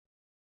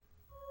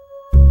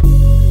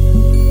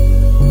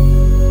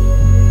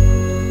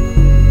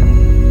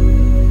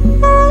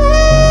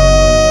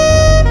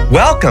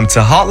Welcome to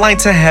Hotline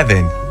to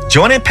Heaven.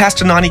 Joining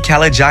Pastor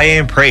Nony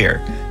in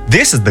prayer.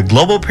 This is the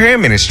Global Prayer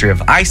Ministry of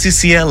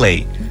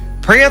ICCLA.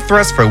 Prayer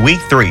thrust for week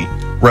 3.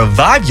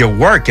 Revive your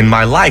work in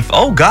my life,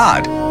 oh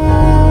God.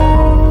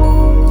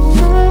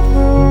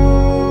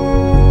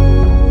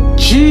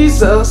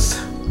 Jesus,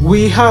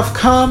 we have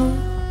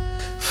come.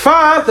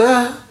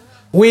 Father,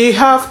 we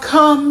have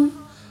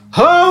come.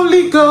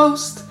 Holy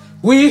Ghost,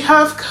 we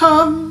have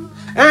come.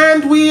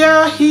 And we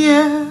are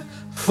here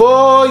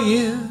for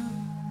you.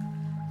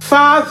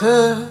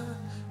 Father,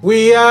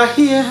 we are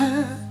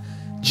here.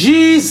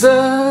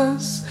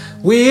 Jesus,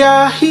 we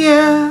are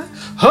here.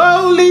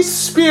 Holy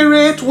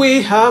Spirit,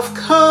 we have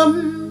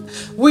come.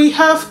 We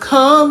have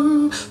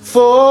come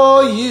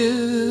for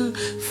you.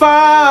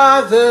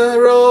 Father,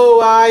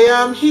 oh, I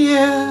am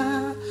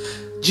here.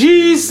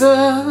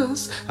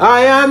 Jesus,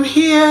 I am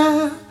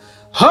here.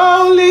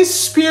 Holy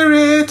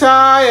Spirit,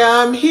 I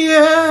am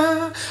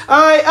here.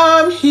 I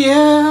am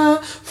here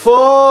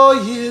for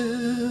you.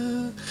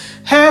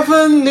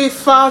 Heavenly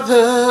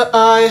Father,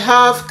 I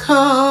have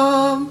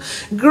come.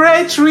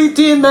 Great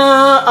Redeemer,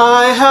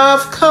 I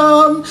have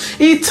come.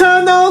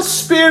 Eternal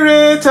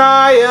Spirit,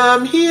 I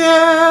am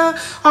here.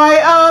 I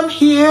am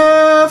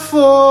here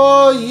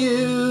for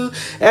you.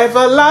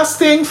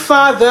 Everlasting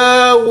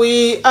Father,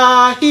 we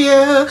are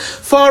here.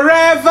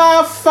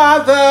 Forever,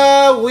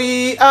 Father,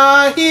 we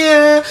are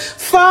here.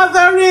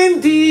 Father,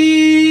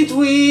 indeed,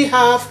 we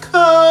have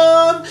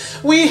come.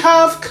 We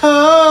have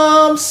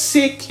come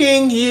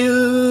seeking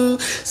you.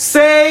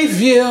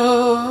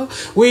 Savior,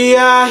 we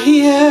are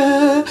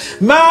here.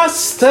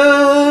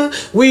 Master,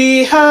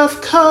 we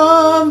have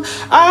come.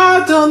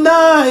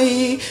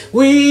 Adonai,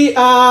 we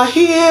are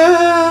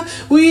here.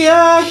 We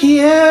are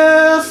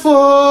here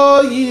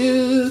for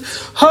you.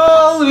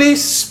 Holy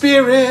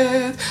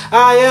Spirit,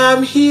 I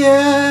am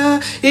here.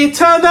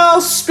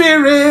 Eternal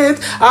Spirit,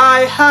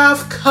 I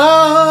have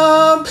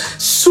come.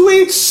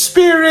 Sweet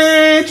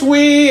Spirit,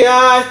 we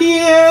are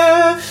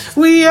here.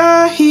 We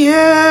are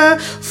here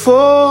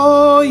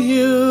for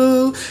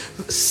you.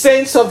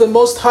 Saints of the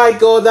Most High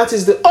God, that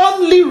is the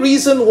only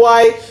reason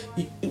why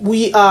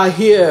we are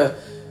here.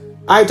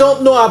 I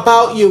don't know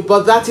about you,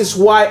 but that is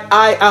why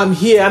I am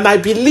here. And I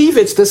believe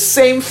it's the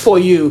same for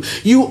you.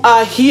 You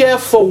are here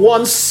for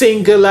one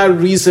singular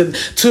reason: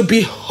 to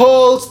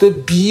behold the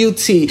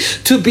beauty,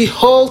 to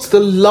behold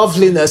the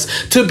loveliness,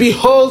 to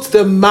behold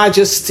the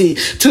majesty,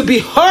 to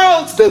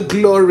behold the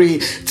glory,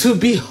 to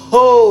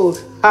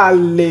behold,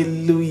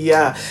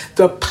 hallelujah,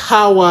 the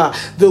power,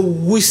 the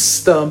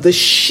wisdom, the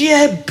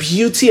sheer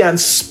beauty and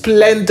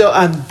splendor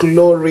and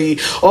glory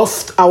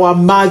of our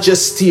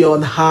majesty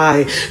on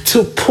high,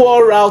 to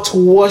pour out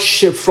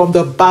worship from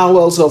the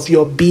bowels of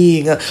your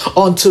being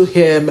unto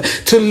him,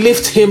 to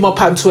lift him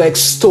up and to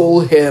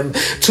extol him,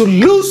 to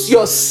lose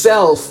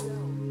yourself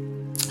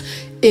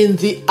in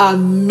the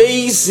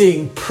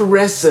amazing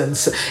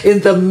presence, in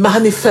the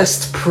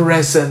manifest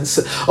presence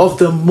of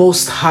the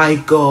Most High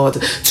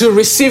God, to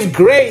receive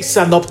grace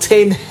and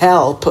obtain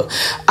help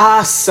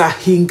as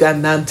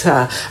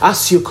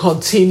you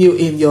continue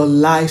in your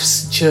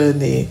life's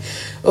journey.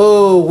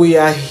 Oh, we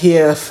are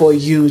here for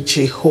you,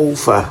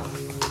 Jehovah.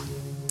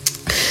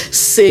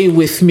 Say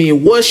with me,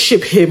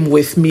 worship him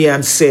with me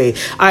and say,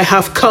 I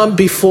have come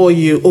before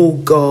you, O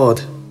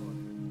God,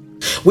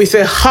 with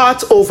a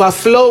heart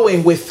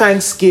overflowing with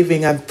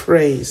thanksgiving and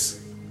praise.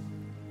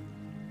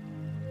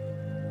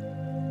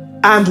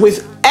 And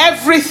with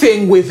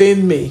everything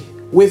within me,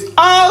 with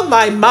all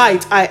my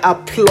might, I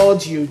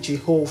applaud you,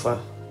 Jehovah.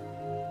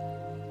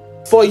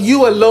 For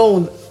you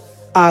alone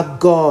are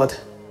God,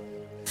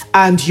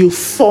 and you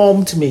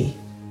formed me.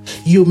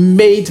 You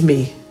made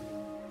me.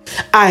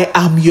 I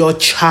am your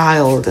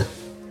child,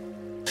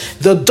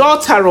 the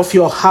daughter of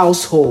your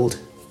household,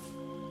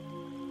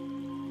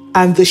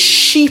 and the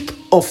sheep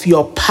of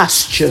your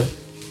pasture,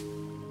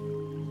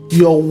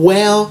 your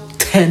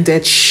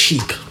well-tended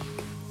sheep.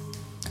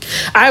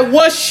 I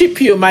worship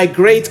you, my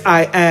great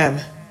I am.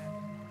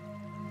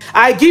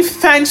 I give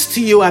thanks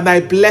to you and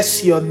I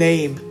bless your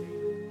name,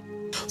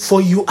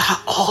 for you are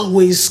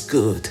always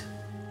good.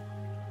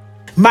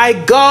 My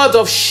God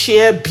of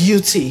sheer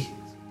beauty,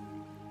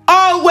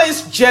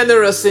 always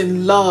generous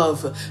in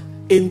love,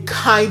 in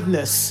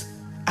kindness,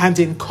 and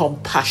in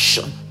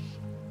compassion.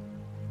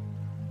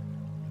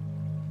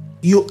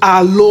 You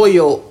are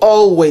loyal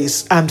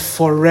always and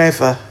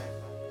forever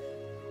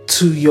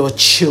to your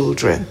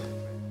children,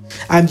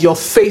 and your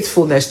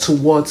faithfulness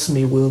towards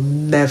me will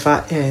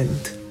never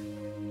end.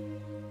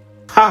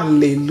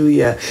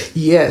 Hallelujah.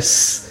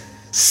 Yes.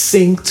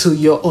 Sing to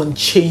your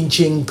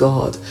unchanging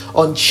God,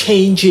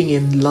 unchanging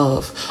in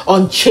love,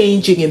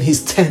 unchanging in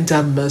his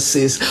tender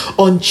mercies,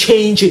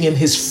 unchanging in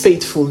his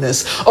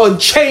faithfulness,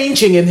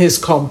 unchanging in his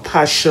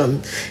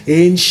compassion.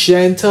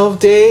 Ancient of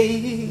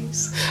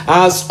days,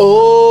 as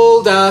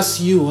old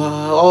as you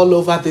are, all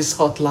over this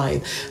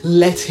hotline,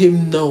 let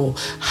him know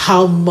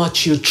how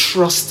much you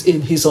trust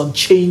in his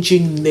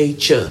unchanging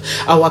nature,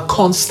 our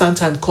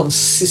constant and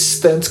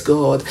consistent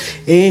God.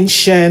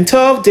 Ancient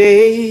of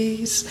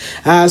days,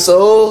 as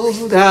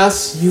old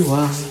as you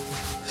are,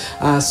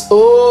 as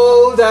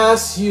old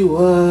as you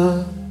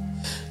are.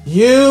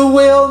 You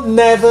will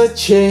never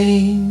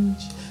change,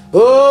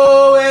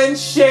 oh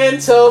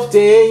Ancient of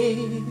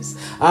Days,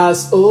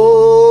 as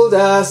old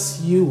as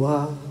you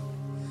are,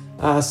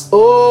 as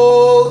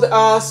old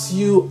as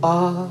you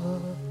are.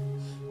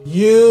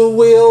 You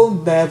will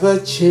never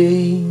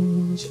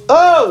change,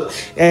 oh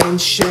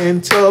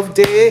Ancient of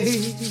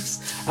Days,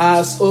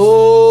 as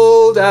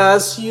old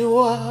as you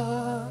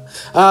are,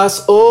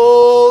 as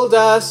old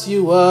as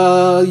you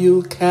are.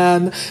 You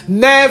can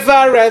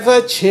never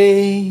ever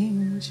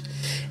change.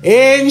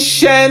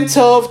 Ancient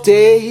of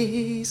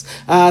Days,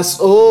 as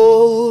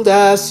old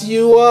as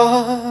you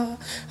are,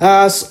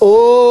 as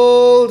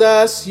old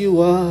as you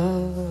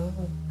are.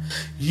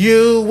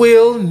 You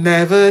will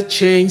never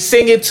change.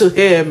 Sing it to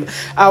him.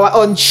 Our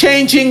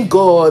unchanging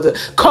God,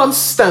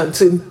 constant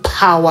in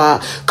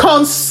power,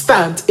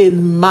 constant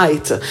in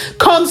might,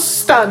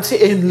 constant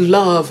in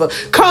love,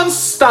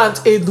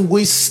 constant in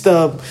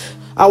wisdom.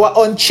 Our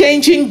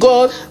unchanging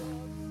God,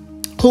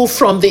 who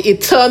from the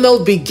eternal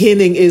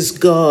beginning is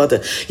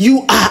God.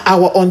 You are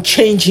our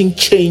unchanging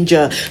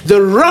changer, the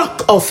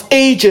rock of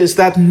ages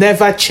that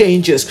never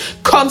changes,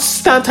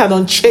 constant and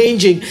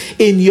unchanging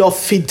in your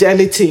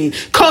fidelity,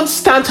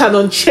 constant and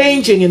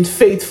unchanging in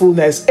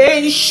faithfulness.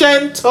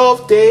 Ancient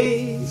of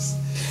Days,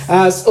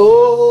 as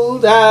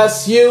old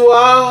as you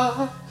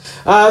are,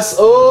 as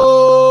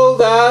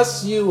old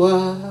as you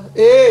are,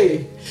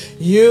 hey,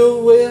 you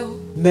will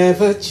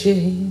never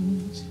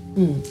change.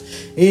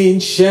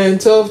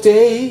 Ancient of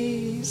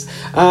Days,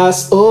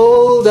 as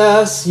old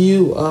as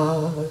you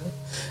are,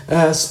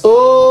 as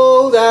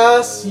old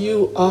as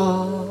you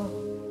are.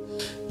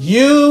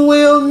 You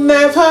will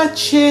never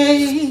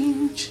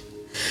change.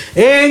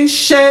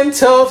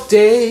 Ancient of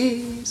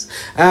Days,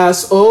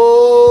 as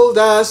old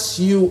as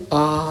you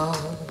are,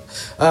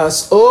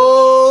 as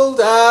old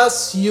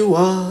as you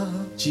are.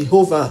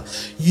 Jehovah,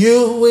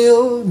 you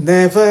will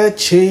never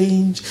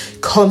change.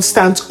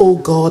 Constant, O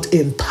God,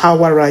 in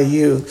power are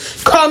you.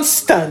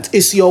 Constant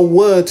is your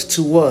word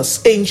to us,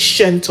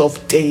 Ancient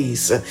of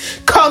Days.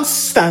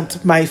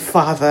 Constant, my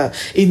Father,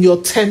 in your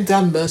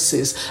tender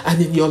mercies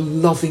and in your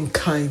loving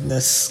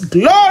kindness.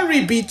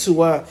 Glory be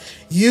to her.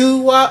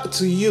 You are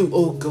to you,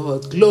 O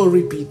God.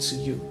 Glory be to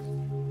you.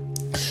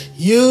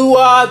 You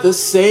are the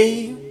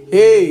same,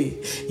 hey,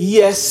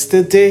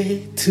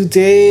 yesterday,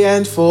 today,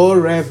 and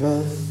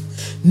forever.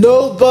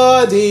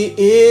 Nobody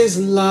is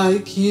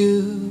like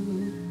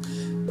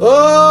you.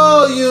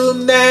 Oh, you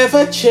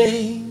never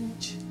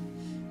change.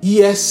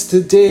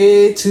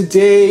 Yesterday,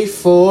 today,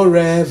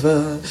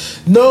 forever.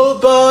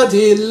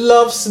 Nobody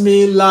loves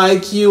me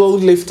like you. Oh,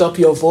 lift up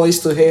your voice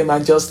to him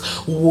and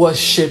just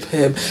worship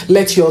him.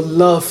 Let your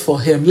love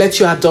for him, let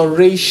your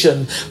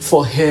adoration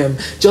for him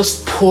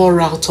just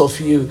pour out of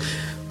you.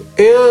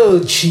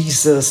 Oh,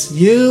 Jesus,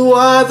 you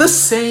are the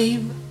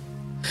same.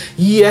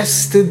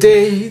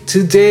 Yesterday,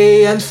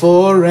 today, and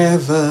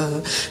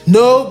forever.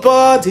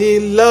 Nobody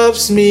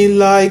loves me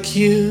like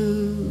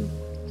you.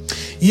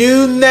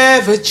 You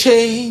never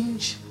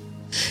change.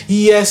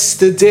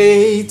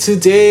 Yesterday,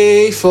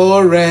 today,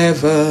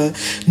 forever.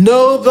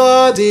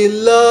 Nobody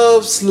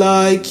loves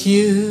like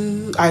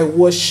you. I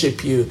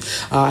worship you.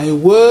 I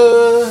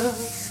worship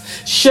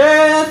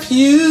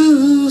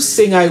you.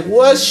 Sing, I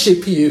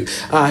worship you.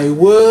 I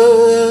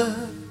worship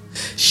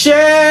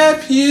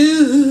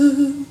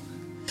you.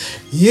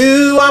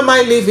 You are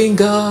my living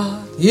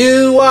God.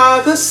 You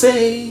are the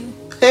same.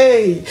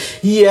 Hey,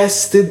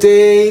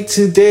 yesterday,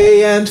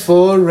 today, and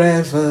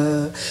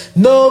forever.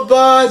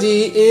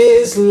 Nobody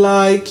is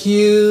like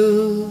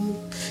you.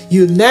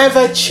 You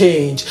never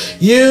change.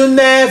 You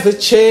never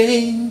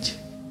change.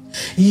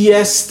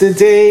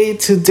 Yesterday,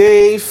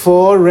 today,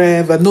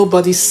 forever.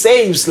 Nobody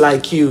saves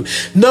like you.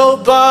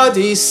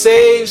 Nobody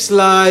saves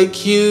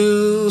like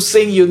you.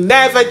 Sing, you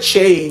never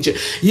change.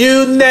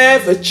 You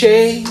never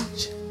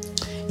change.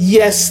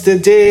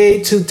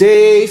 Yesterday,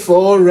 today,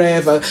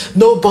 forever.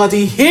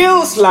 Nobody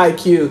heals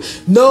like you.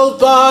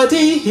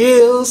 Nobody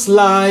heals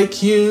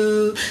like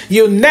you.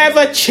 You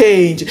never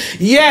change.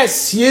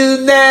 Yes,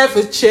 you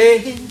never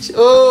change.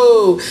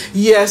 Oh,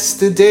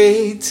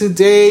 yesterday,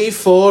 today,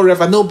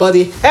 forever.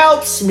 Nobody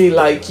helps me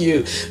like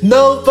you.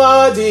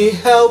 Nobody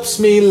helps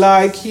me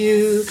like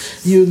you.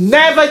 You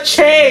never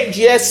change.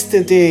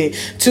 Yesterday,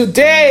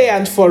 today,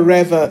 and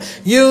forever.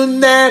 You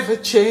never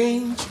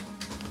change.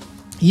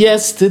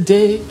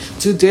 Yesterday,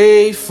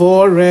 today,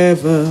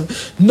 forever.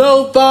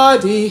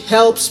 Nobody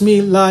helps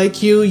me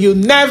like you. You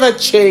never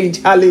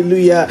change.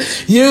 Hallelujah.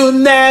 You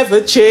never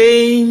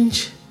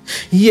change.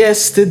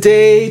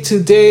 Yesterday,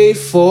 today,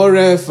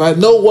 forever.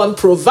 No one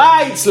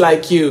provides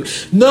like you.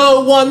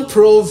 No one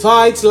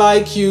provides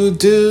like you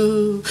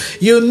do.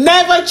 You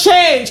never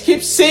change.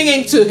 Keep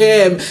singing to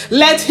him.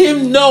 Let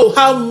him know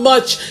how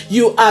much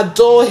you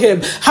adore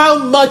him, how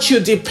much you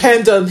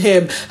depend on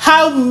him,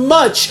 how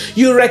much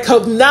you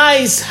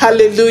recognize,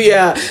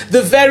 hallelujah,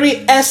 the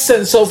very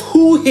essence of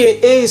who he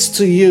is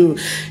to you.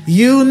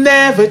 You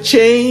never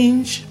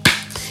change.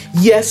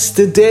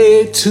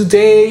 Yesterday,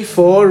 today,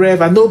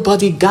 forever.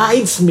 Nobody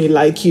guides me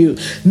like you.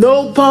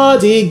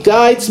 Nobody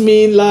guides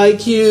me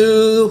like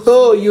you.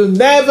 Oh, you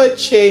never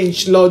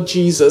change, Lord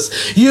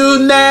Jesus. You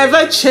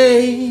never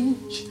change.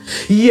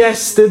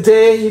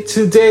 Yesterday,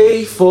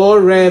 today,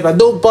 forever.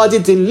 Nobody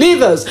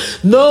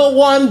delivers. No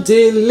one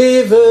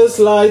delivers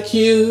like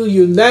you.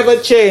 You never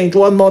change.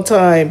 One more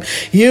time.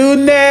 You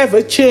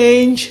never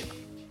change.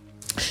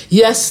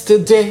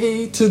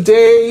 Yesterday,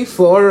 today,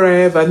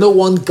 forever. No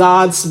one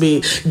guards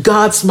me,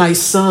 guards my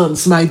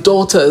sons, my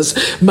daughters,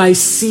 my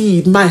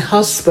seed, my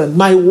husband,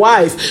 my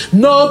wife.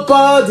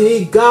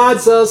 Nobody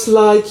guards us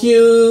like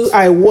you.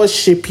 I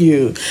worship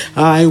you.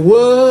 I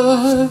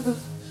worship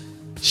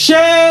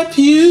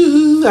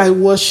you. I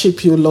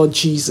worship you, Lord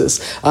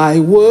Jesus. I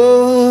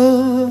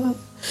worship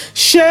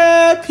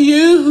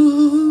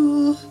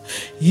you.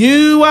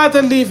 You are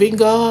the living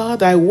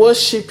God. I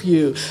worship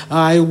you.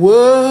 I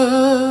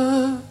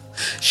worship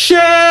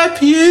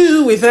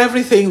you with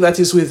everything that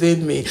is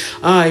within me.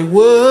 I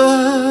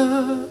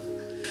worship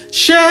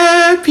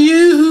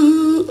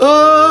you.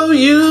 Oh,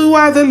 you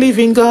are the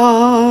living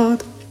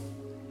God.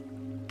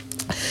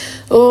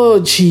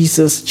 Oh,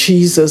 Jesus,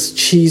 Jesus,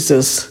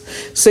 Jesus.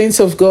 Saints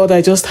of God,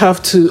 I just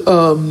have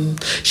to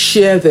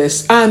share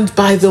this. And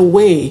by the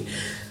way,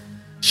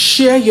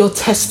 share your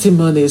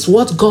testimonies,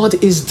 what God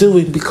is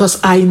doing, because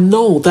I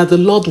know that the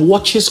Lord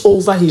watches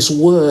over his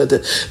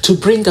word to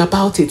bring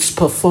about its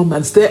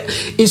performance. There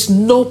is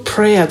no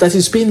prayer that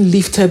is being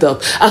lifted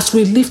up as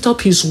we lift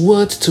up his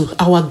word to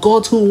our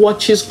God who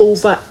watches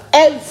over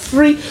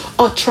every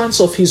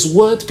utterance of his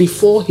word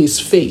before his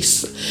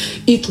face.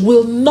 It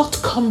will not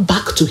come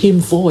back to him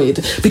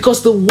void,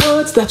 because the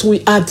word that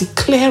we are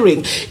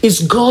declaring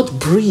is God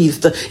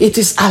breathed. It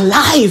is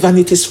alive and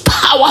it is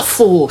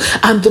powerful,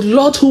 and the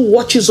Lord who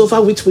watches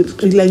over it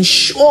will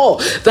ensure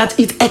that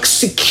it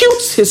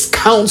executes his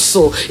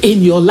counsel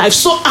in your life.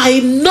 So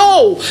I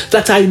know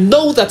that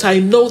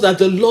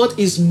the Lord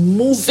is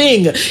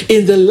moving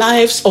in the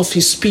lives of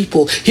his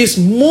people. He's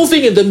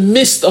moving in the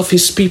midst of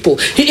his people.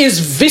 He is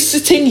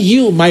visiting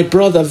you, my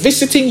brother,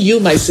 visiting you,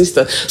 my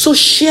sister. So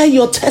share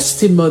your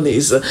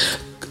testimonies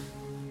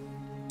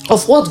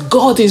of what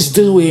God is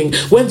doing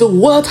when the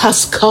word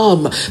has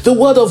come, the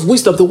word of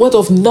wisdom, the word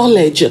of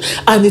knowledge,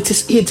 and it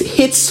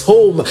hits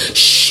home.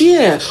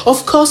 Share,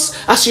 of course,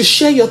 as you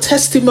share your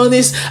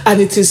testimonies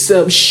and it is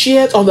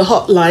shared on the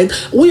hotline,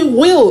 we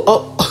will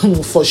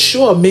for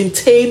sure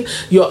maintain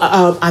your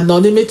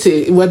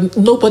anonymity when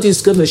nobody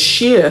is going to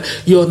share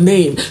your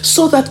name,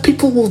 so that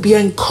people will be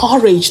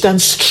encouraged and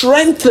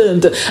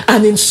strengthened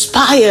and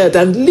inspired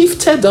and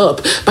lifted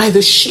up by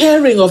the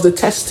sharing of the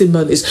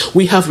testimonies.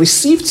 We have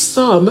received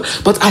some,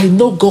 but I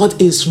know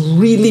God is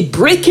really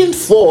breaking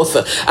forth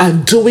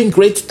and doing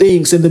great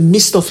things in the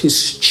midst of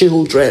his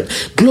children.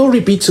 Glory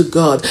be to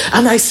God.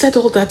 And I said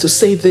all that to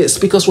say this,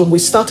 because when we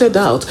started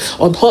out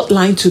on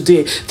hotline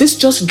today, this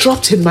just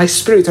dropped in my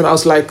spirit and I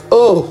was like,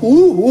 oh,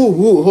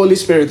 Holy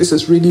Spirit, this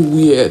is really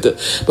weird.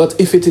 But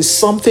if it is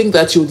something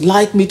that you'd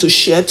like me to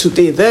share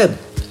today, then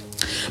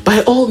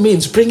by all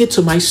means, bring it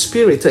to my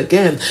spirit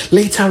again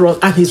later on.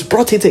 And he's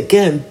brought it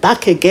again,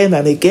 back again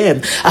and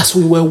again as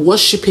we were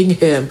worshiping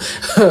him.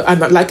 And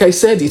like I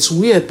said, it's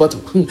weird, but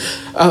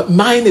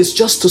mine is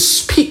just to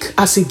speak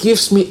as he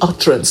gives me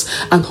utterance.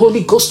 And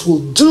Holy Ghost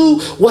will do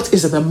what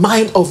is in the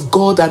mind of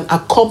God and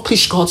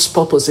accomplish God's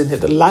purpose in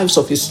the lives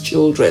of his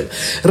children.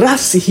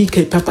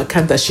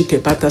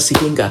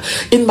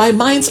 In my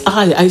mind's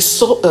eye, I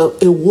saw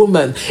a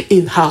woman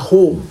in her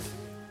home.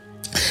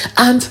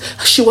 And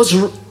she was...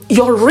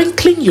 You're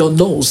wrinkling your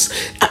nose.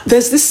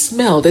 There's this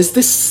smell. There's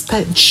this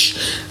stench.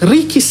 That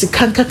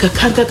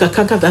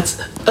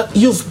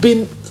you've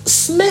been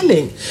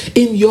smelling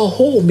in your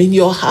home, in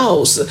your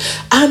house,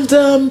 and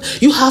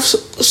you have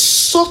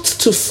sought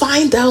to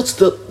find out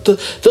the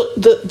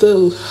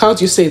how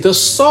do you say, the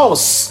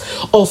source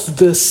of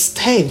the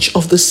stench,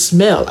 of the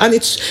smell, and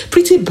it's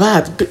pretty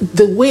bad.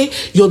 The way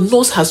your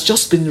nose has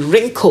just been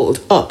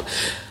wrinkled up,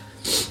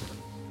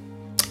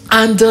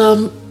 and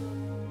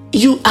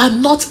you are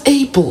not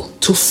able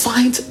to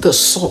find the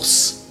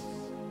source.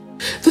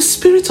 The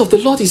Spirit of the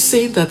Lord is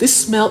saying that this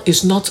smell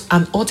is not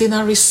an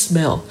ordinary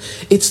smell.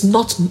 It's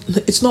not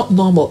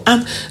normal.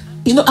 And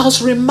I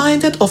was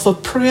reminded of a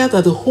prayer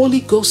that the Holy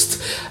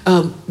Ghost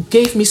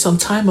gave me some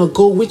time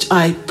ago, which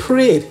I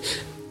prayed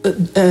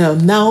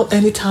now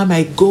anytime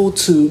I go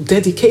to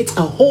dedicate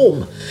a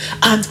home.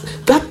 And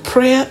that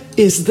prayer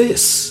is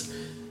this: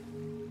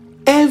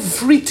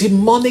 every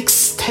demonic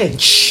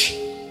stench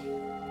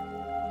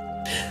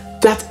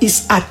that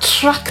is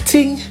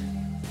attracting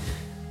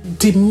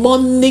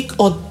demonic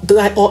or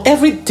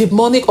every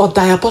demonic or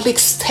diabolic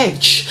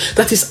stench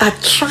that is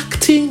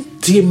attracting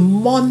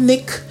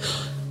demonic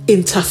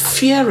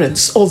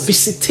interference or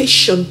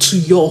visitation to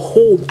your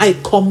home, I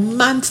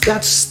command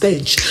that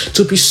stench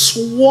to be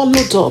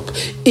swallowed up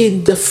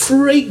in the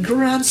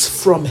fragrance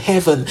from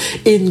heaven,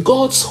 in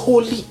God's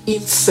holy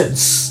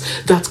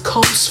incense that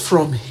comes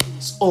from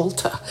his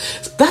altar.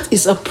 That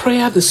is a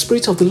prayer the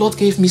Spirit of the Lord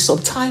gave me some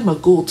time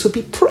ago to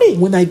be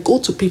praying when I go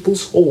to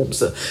people's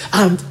homes.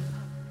 And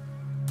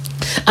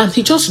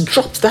He just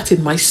dropped that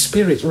in my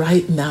spirit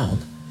right now.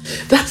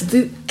 That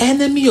the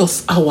enemy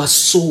of our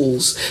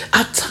souls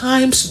at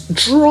times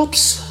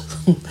drops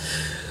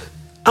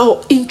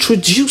or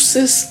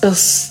introduces a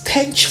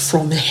stench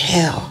from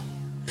hell.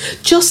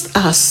 Just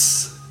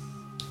as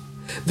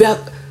there are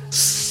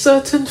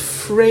certain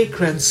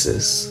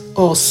fragrances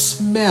or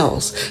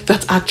smells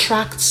that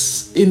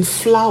attracts in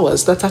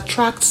flowers, that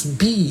attracts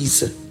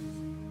bees,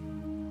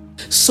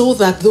 so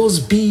that those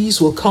bees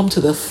will come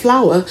to the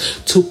flower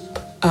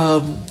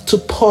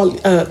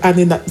and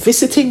in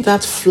visiting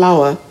that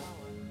flower,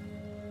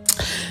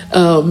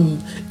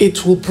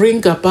 it will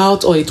bring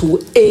about, or it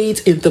will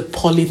aid in the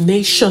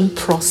pollination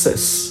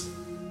process.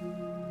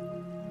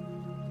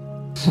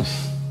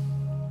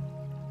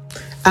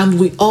 And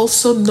we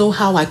also know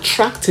how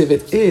attractive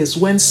it is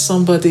when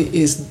somebody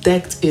is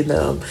decked in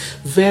a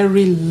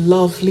very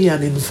lovely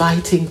and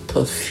inviting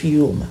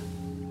perfume.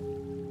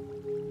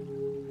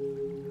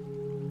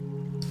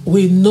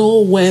 We know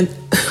when,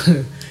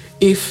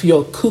 if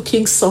you're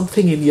cooking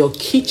something in your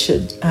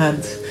kitchen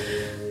and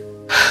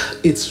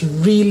it's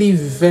really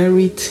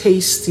very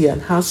tasty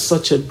and has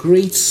such a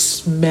great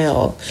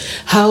smell,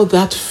 how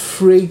that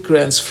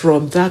fragrance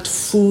from that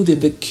food in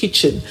the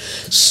kitchen,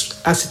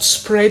 as it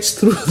spreads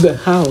through the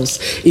house,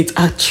 it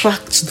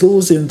attracts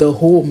those in the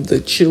home, the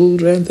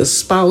children, the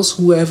spouse,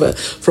 whoever,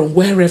 from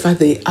wherever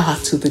they are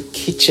to the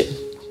kitchen.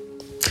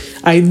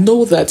 I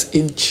know that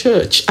in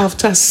church,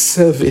 after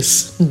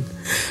service,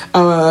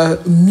 our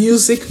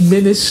music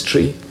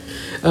ministry,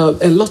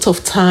 a lot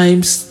of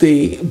times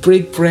they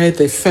break bread,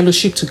 they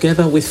fellowship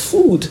together with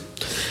food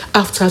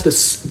after the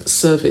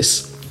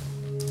service.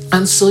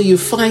 And so you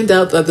find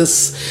out that the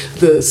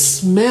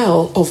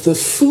smell of the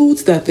food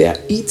that they are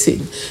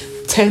eating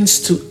tends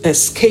to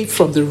escape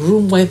from the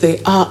room where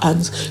they are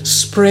and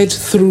spread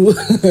through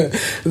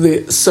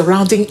the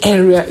surrounding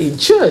area in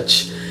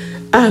church.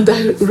 And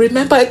I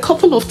remember a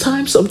couple of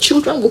times some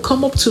children will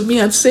come up to me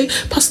and say,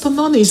 "Pastor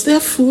Nony, is there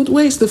food?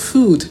 Where is the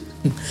food?"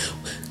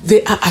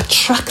 They are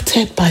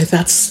attracted by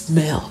that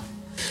smell.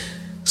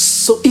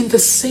 So in the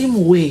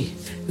same way,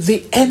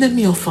 the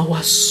enemy of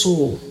our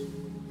soul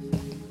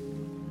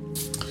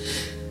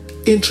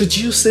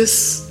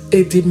introduces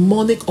a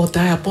demonic or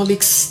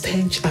diabolic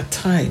stench at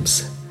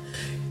times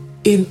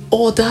in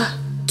order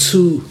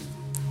to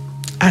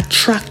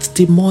attract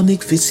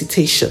demonic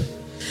visitation,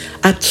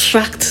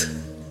 attract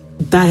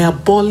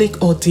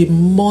diabolic or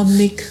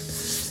demonic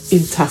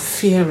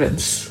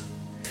interference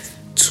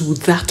to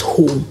that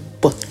home.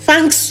 But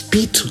thanks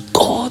be to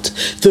God,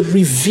 the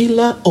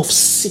revealer of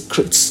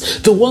secrets,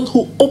 the one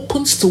who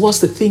opens to us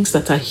the things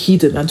that are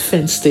hidden and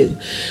fenced in.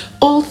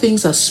 All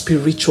things are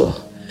spiritual.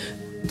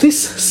 This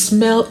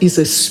smell is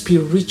a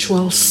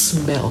spiritual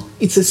smell.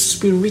 It's a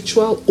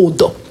spiritual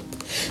odor.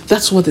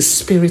 That's what the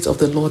Spirit of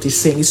the Lord is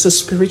saying. It's a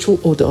spiritual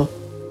odor.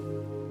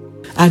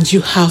 And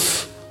you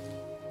have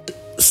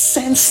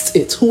sensed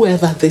it,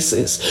 whoever this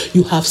is,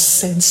 you have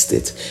sensed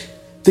it.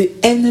 The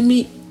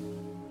enemy,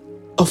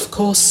 of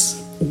course,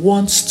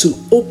 wants to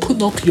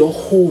open up your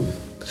home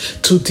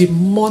to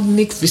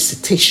demonic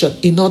visitation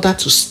in order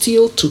to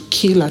steal, to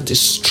kill, and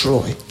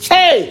destroy.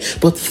 Hey!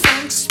 But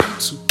thanks be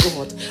to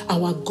God,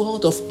 our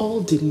God of all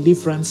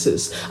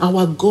deliverances,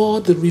 our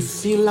God, the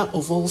revealer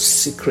of all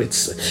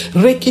secrets.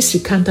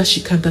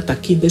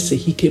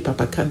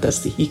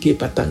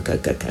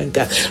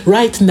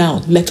 Right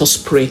now, let us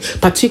pray,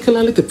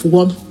 particularly the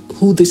one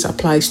who this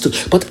applies to,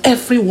 but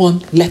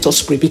everyone, let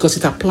us pray, because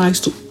it applies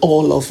to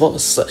all of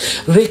us.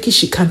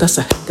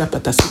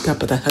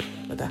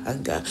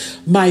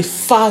 My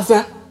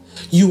Father,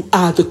 you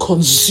are the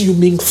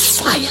consuming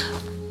fire.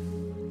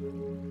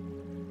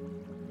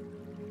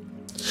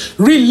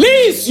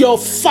 Release your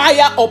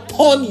fire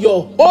upon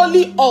your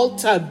holy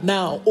altar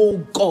now, O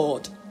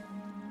God.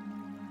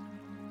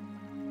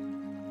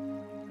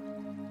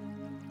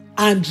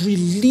 And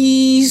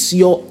release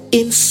your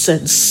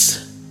incense,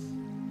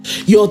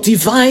 your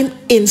divine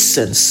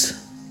incense,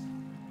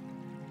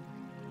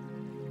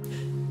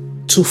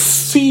 to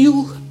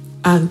fill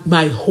and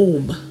my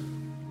home.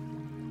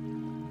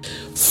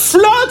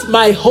 Flood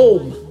my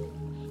home,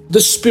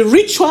 the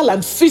spiritual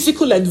and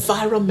physical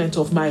environment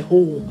of my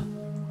home,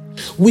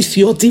 with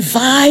your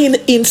divine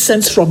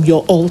incense from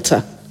your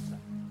altar.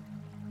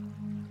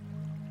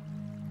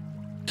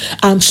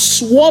 And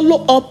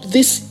swallow up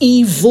this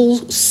evil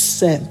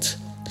scent,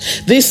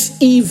 this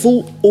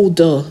evil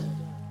odor,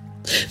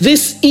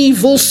 this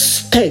evil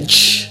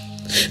stench,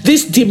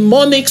 this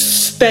demonic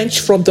stench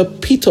from the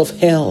pit of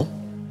hell.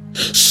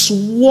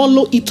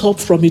 Swallow it up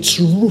from its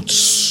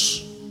roots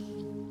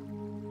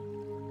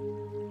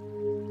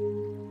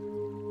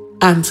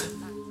and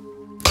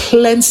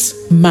cleanse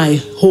my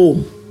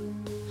home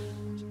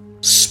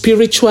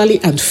spiritually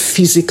and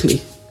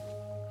physically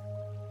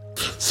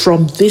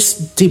from this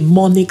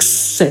demonic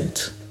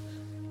scent,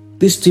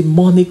 this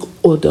demonic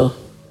odor,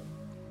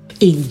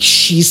 in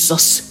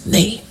Jesus'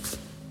 name.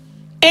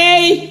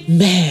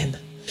 Amen.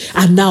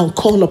 And now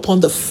call upon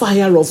the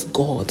fire of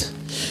God.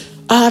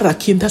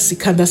 Arakinda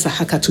Sikanda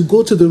Sahaka, to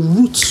go to the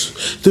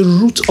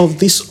root of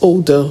this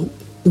odor,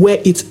 where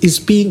it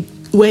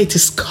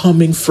is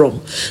coming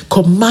from.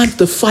 Command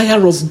the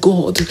fire of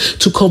God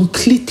to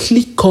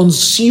completely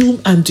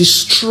consume and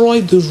destroy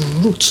the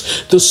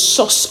root, the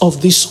source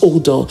of this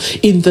odor,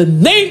 in the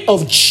name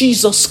of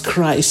Jesus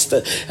Christ.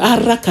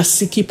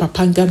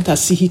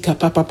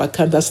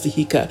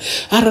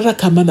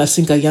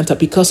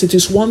 Because it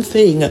is one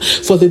thing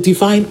for the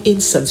divine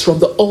incense from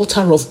the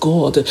altar of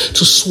God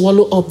to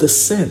swallow up the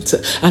scent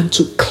and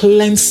to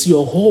cleanse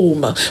your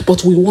home,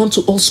 but we want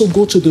to also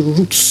go to the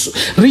roots.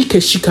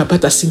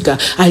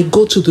 I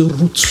go to the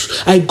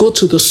roots. I go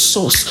to the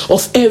source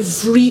of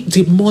every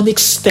demonic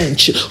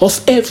stench,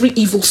 of every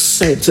evil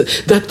scent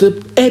that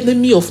the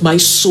enemy of my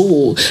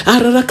soul,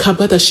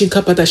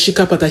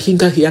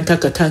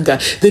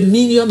 the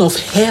minion of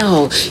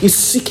hell, is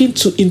seeking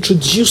to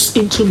introduce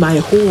into my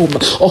home,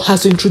 or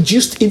has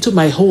introduced into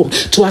my home,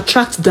 to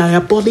attract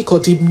diabolic or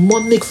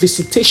demonic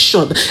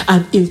visitation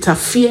and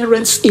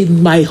interference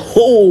in my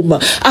home.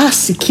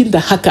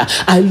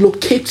 I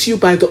locate you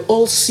by the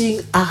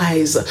all-seeing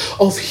eyes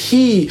of He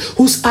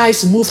whose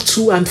eyes move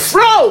to and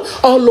fro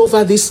all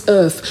over this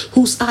earth,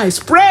 whose eyes,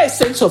 pray,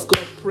 saints of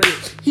God, pray.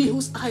 He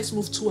whose eyes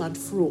move to and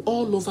fro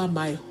all over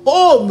my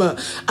home,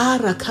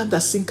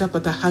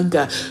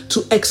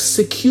 to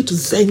execute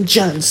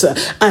vengeance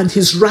and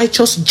His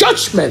righteous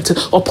judgment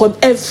upon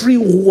every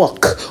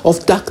work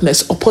of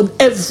darkness, upon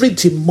every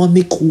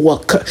demonic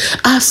work.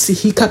 A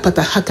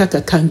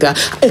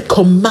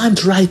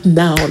command right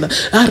now,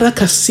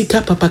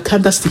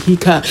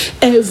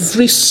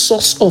 every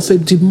source of a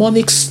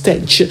demonic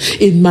stench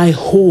in my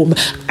home,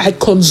 I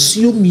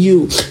consume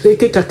you by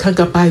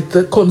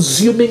the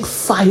consuming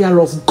fire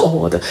of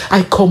God.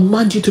 I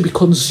command you to be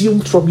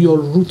consumed from your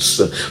roots,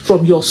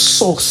 from your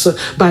source,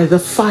 by the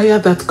fire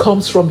that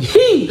comes from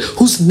He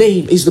whose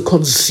name is the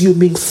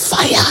consuming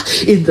fire,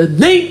 in the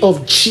name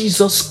of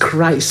Jesus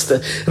Christ.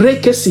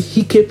 Reke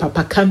sihike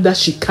papakanda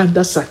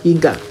shikanda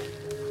sahinga.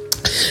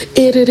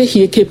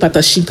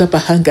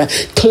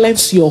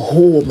 Cleanse your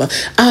home.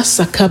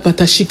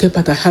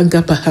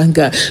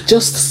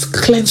 Just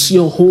cleanse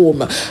your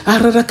home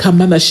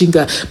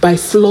by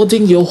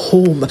flooding your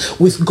home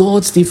with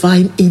God's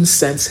divine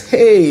incense.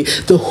 Hey,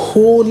 the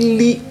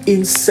holy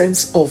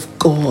incense of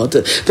God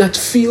that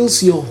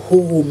fills your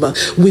home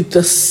with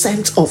the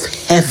scent of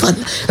heaven.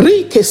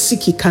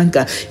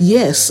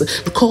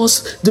 Yes,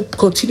 because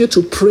continue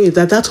to pray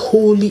that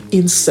holy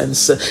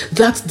incense,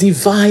 that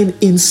divine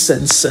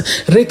incense,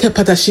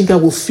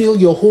 will fill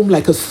your home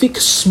like a thick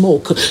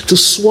smoke to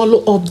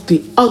swallow up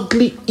the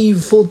ugly,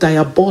 evil,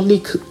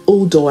 diabolic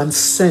odor and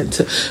scent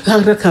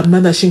from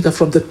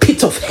the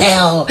pit of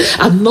hell,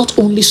 and not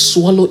only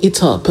swallow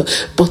it up,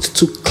 but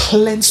to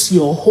cleanse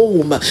your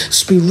home,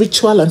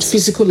 spiritual and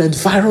physical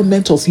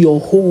environment of your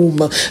home,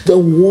 the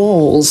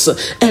walls,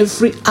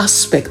 every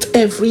aspect,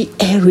 every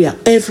area,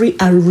 every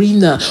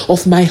arena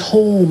of my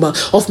home,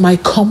 of my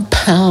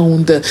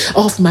compound,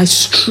 of my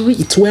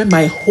street where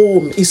my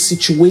home is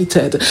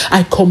situated.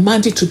 I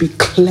command it to be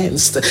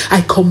cleansed.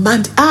 I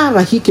command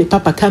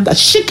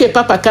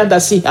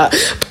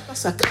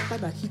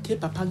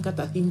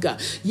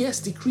yes,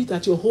 decree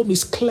that your home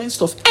is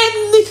cleansed of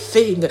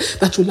anything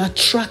that will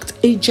attract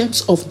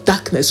agents of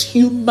darkness,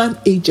 human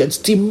agents,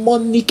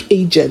 demonic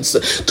agents,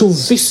 to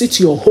visit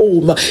your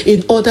home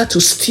in order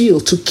to steal,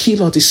 to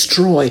kill, or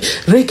destroy.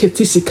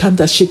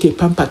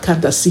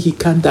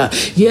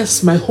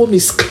 Yes, my home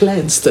is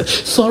cleansed,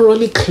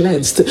 thoroughly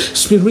cleansed,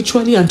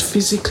 spiritually and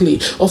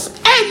physically, of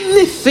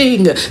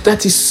anything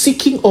that is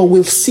seeking or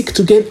will seek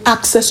to gain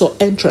access or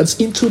entrance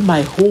into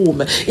my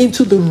home,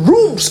 into the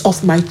rooms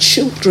of my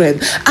children,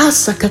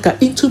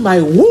 into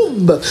my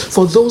womb.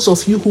 For those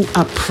of you who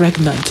are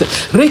pregnant,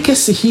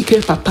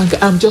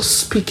 I'm just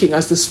speaking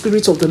as the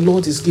Spirit of the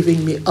Lord is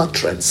giving me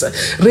utterance.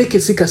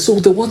 So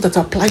the one that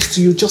applies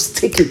to you, just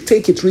take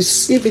it,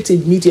 receive it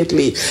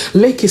immediately.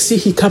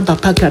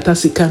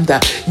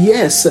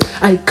 Yes,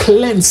 I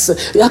cleanse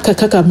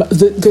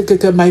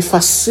my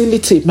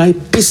facility, my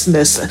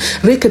business.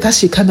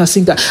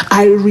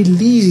 I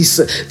release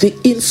the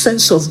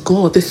incense of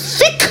God, the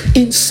thick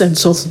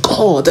incense of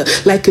God,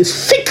 like a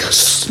thick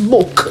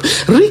smoke,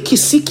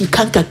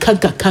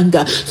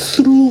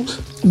 through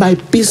my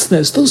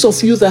business. Those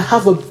of you that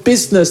have a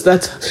business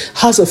that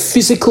has a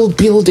physical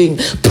building,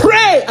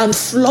 pray and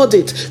flood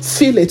it,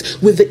 fill it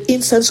with the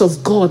incense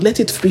of God. Let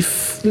it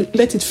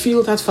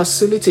fill that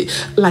facility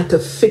like a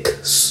thick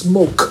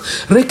smoke.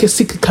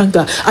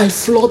 I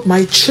flood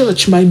my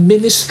church, my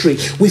ministry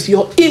with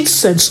your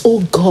incense,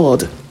 oh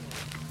God.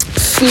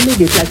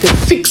 feeling it like a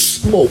thick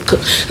smoke.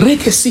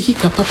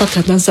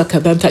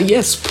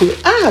 Yes, pray.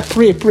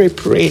 Pray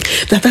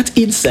that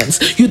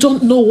incense, you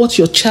don't know what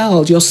your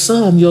child, your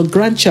son, your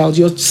grandchild,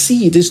 your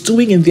seed is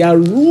doing in their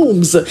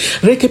rooms. So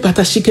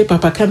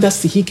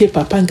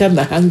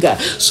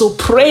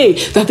pray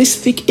that this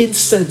thick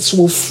incense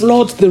will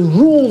flood the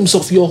rooms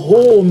of your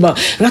home, where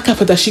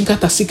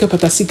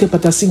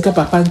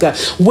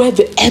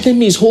the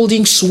enemy is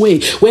holding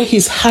sway, where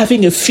he's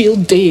having a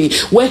field day,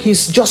 where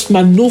he's just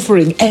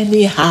maneuvering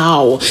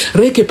anyhow.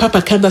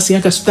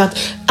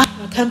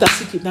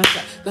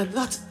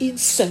 That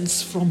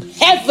incense from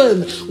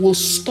heaven will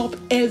stop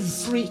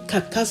every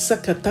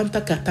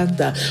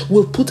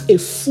will put a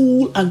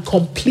full and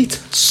complete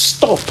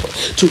stop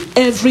to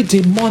every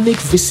demonic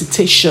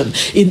visitation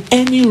in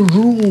any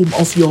room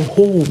of your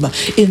home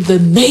in the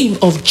name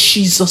of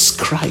Jesus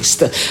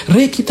Christ.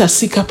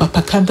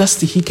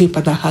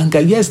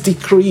 Yes,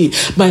 decree,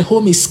 my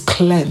home is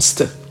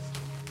cleansed,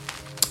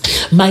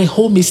 my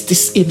home is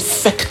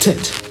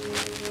disinfected,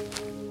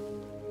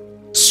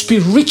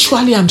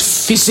 spiritually and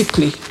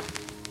physically,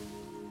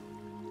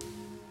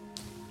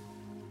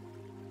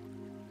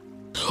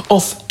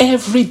 of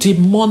every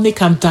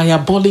demonic and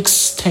diabolic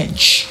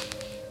stench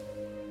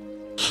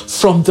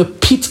from the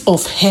pit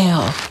of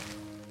hell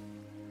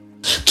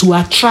to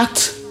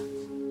attract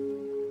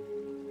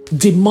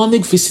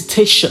demonic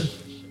visitation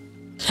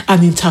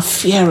and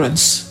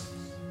interference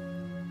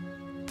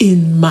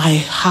in my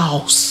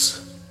house,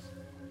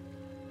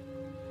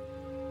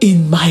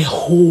 in my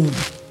home,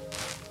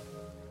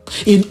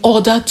 in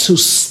order to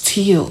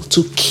steal,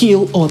 to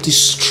kill, or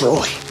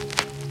destroy.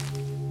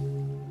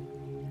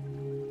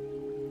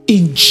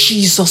 In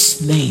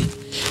Jesus' name,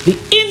 the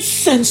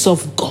incense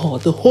of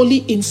God, the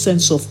holy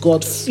incense of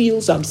God,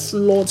 fills and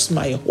floods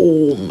my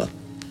home,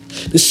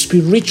 the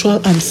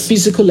spiritual and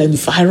physical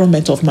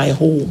environment of my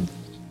home.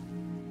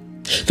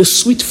 The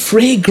sweet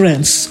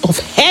fragrance of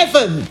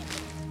heaven,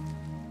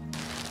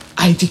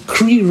 I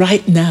decree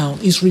right now,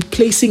 is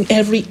replacing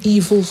every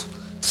evil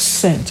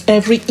scent,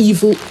 every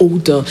evil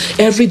odor,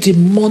 every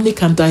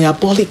demonic and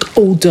diabolic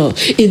odor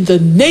in the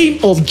name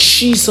of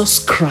Jesus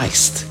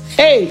Christ.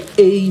 Hey,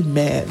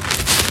 amen.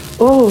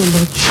 Oh,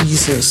 Lord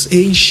Jesus,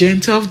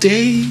 Ancient of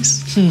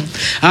Days,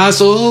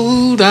 as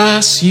old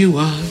as you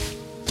are,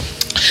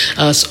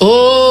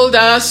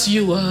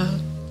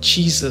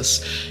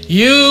 Jesus,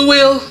 you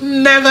will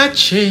never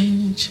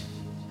change.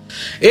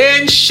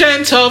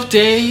 Ancient of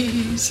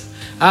Days,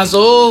 as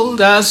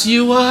old as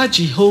you are,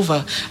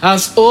 Jehovah,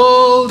 as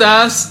old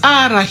as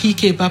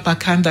Arahike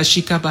Babakanda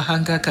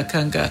Shikabahanga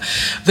Kakanga.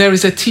 There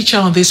is a teacher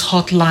on this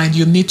hotline.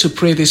 You need to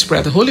pray this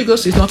prayer. The Holy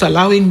Ghost is not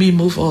allowing me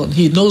move on.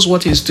 He knows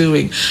what he's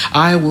doing.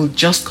 I will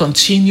just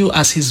continue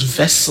as his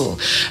vessel.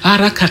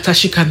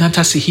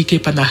 Arakatashikanta Sihike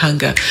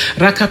Panahanga.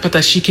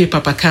 Rakapatashike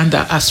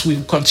Papakanda. As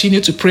we continue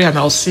to pray and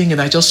I'll sing,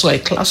 and I just saw a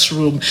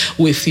classroom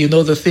with,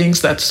 the things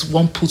that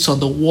one puts on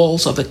the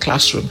walls of the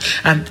classroom.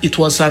 And it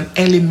was an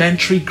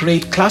elementary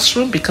grade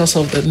classroom because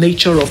of the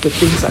nature of the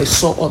things I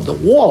saw on the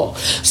wall.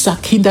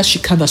 Sakinda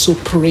Shikana, so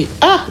pray.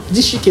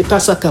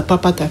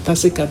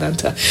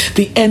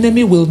 The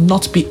enemy will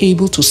not be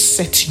able to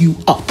set you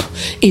up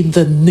in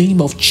the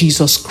name of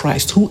Jesus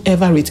Christ.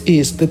 Whoever it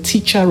is, the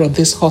teacher on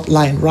this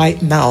hotline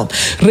right now,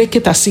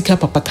 Reketasika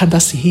Papakanda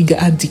Sihinga,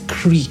 and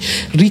decree,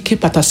 Rike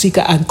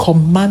Patasika, and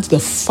command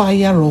the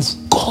fire of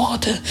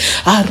God,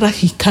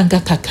 Arahikanga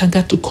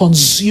Kakanga, to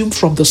consume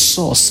from the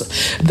source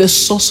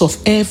of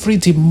every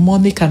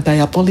demonic and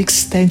diabolic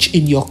stench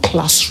in your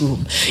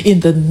classroom in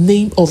the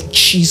name of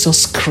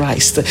Jesus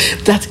Christ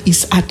that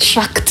is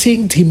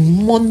attracting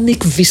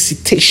demonic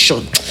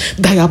visitation,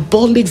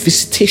 diabolic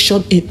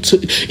visitation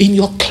in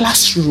your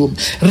classroom.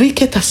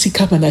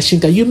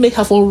 You may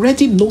have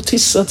already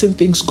noticed certain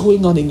things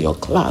going on in your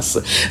class.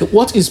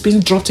 What is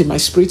being dropped in my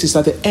spirit is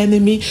that the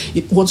enemy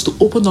wants to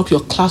open up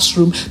your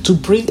classroom to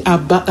bring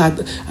about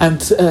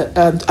and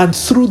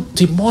through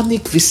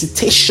demonic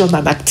visitation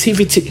and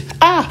activity,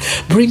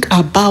 bring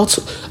about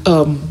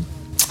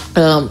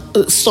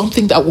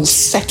something that will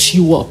set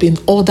you up in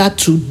order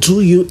to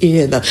do you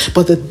in.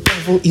 But the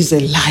devil is a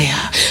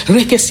liar.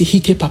 Thanks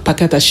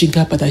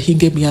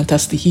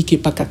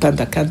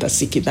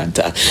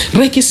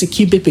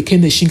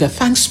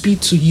be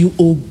to you,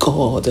 O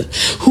God,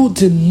 who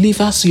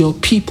delivers your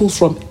people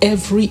from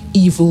every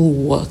evil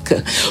work,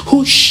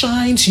 who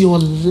shines your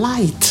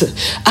light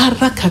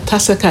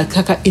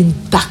in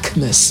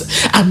darkness,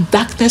 and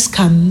darkness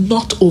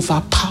cannot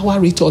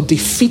overpower it or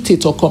defeat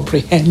it or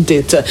comprehend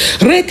it.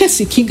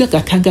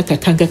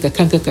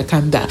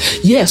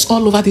 Yes,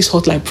 all over this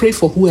hotline, pray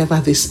for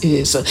whoever this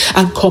is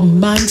and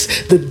command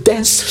the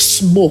dense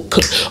smoke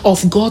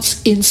of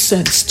God's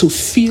incense to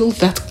fill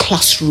that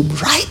classroom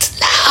right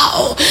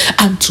now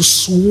and to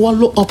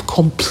swallow up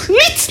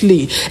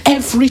completely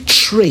every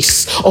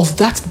trace of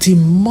that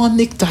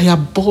demonic,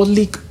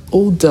 diabolic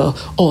odor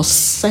or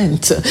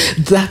scent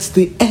that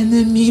the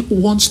enemy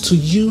wants to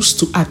use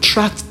to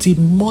attract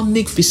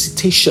demonic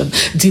visitation,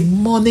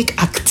 demonic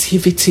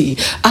activity,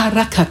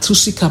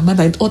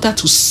 in order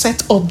to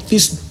set up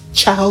this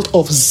child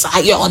of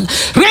Zion.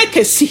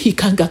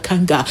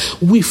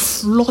 We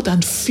flood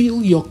and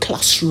fill your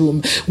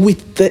classroom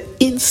with the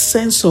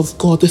incense of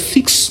God, the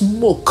thick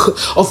smoke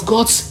of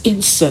God's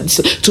incense,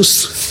 to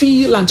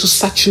fill and to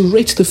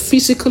saturate the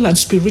physical and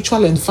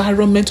spiritual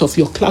environment of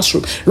your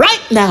classroom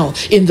right now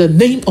in the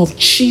name of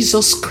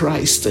Jesus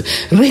Christ.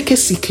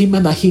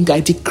 I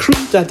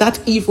decree that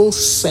evil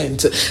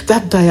scent,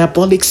 that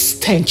diabolic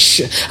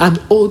stench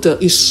and odor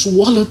is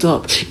swallowed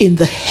up in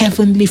the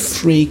heavenly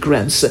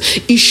fragrance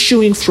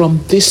issuing from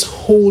this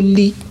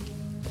holy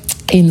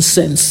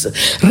incense.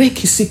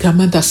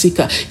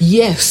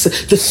 Yes,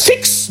 the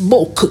thick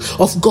smoke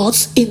of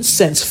God's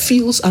incense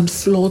fills and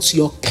floods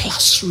your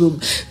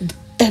classroom.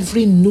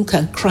 Every nook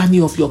and cranny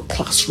of your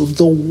classroom,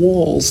 the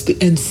walls, the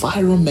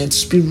environment,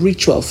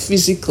 spiritual,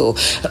 physical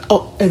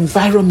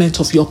environment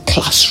of your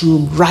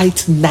classroom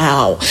right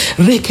now.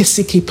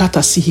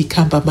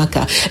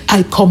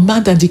 I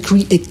command and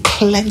decree a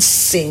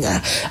cleansing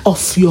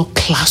of your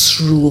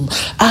classroom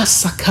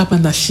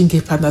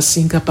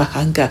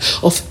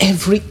of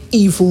every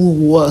evil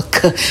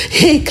work.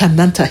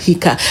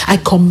 I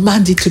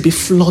command it to be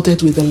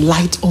flooded with the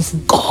light of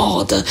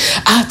God,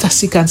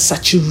 and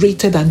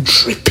saturated and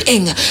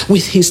dripping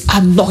with his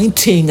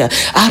anointing,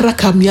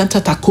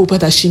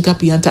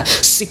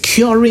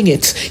 securing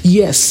it.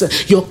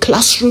 Yes, your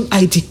classroom,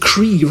 I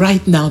decree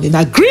right now, in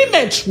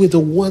agreement with the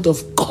word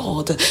of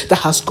God that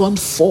has gone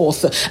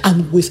forth,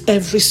 and with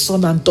every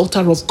son and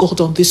daughter of God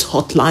on this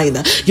hotline,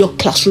 your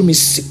classroom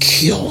is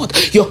secured,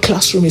 your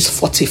classroom is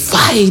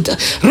fortified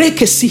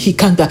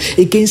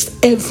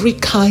against every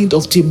kind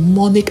of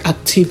demonic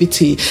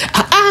activity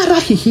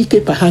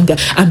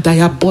and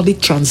diabolic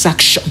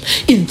transaction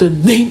in the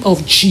name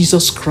of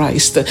Jesus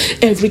Christ.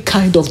 Every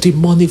kind of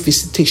demonic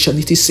visitation,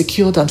 it is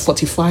secured and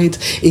fortified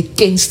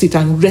against it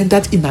and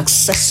rendered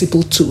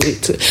inaccessible to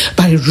it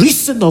by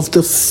reason of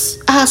the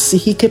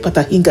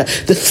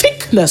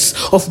thickness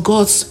of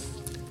God's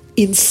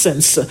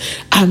incense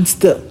and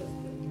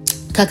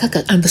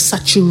the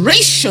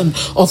saturation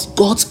of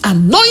God's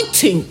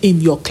anointing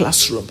in your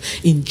classroom,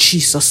 in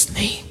Jesus'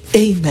 name.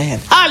 Amen.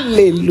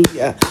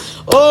 Hallelujah.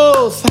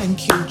 Oh,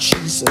 thank you,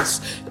 Jesus.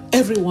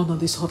 Everyone on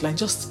this hotline,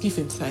 just give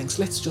him thanks.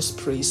 Let's just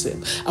praise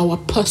him. Our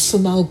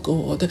personal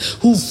God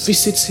who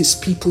visits his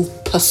people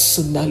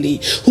personally,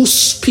 who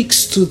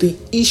speaks to the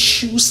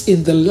issues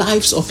in the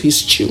lives of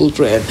his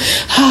children,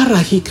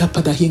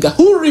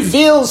 who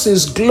reveals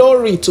his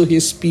glory to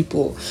his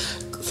people.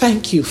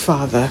 Thank you,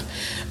 Father.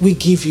 We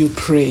give you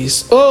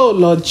praise. Oh,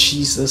 Lord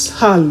Jesus.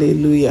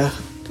 Hallelujah.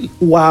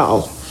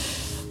 Wow.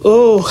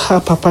 Oh,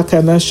 Papa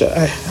Kanasha,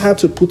 I had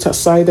to put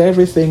aside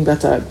everything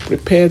that I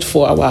prepared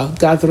for our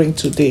gathering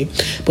today.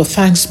 But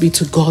thanks be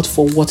to God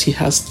for what he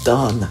has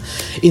done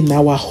in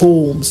our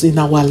homes, in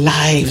our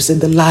lives, in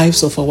the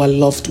lives of our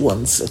loved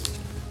ones.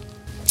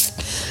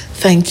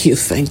 Thank you,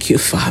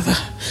 Father.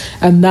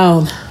 And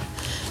now,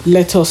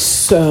 let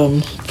us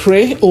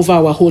pray over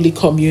our Holy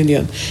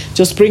Communion.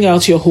 Just bring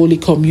out your Holy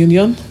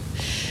Communion.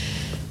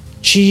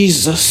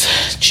 Jesus,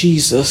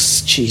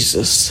 Jesus,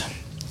 Jesus.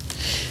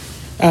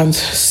 And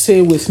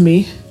say with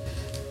me,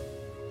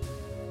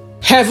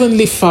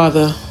 Heavenly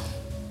Father,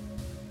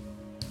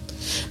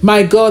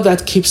 my God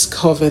that keeps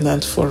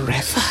covenant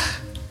forever,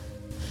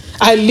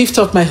 I lift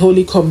up my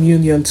Holy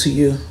Communion to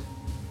you.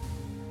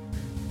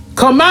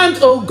 Command,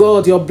 O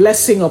God, your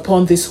blessing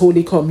upon this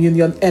Holy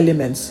Communion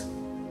element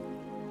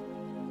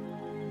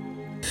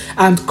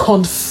and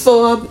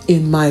confirm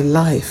in my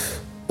life,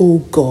 O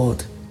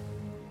God.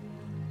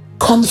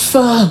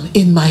 Confirm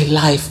in my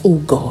life, O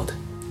God,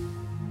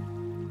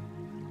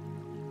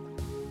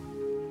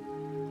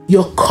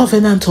 your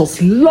covenant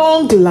of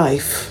long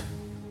life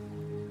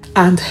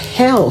and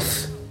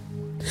health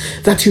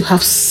that you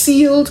have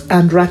sealed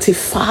and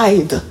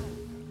ratified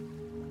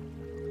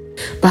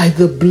by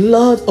the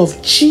blood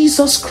of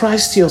Jesus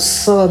Christ, your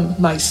Son,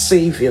 my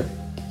Savior,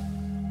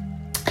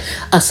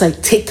 as I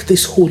take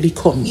this Holy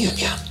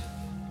Communion.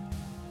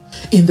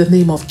 In the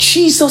name of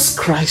Jesus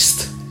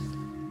Christ,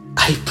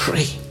 I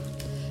pray.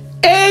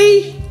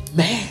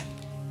 Amen.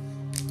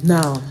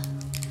 Now,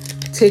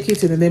 take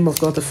it in the name of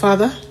God the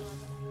Father,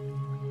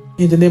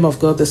 in the name of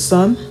God the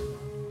Son,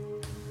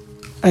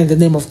 and in the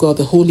name of God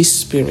the Holy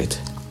Spirit.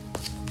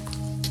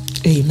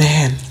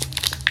 Amen.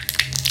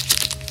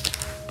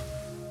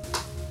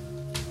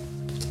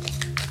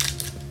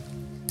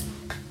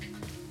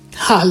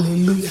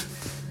 Hallelujah.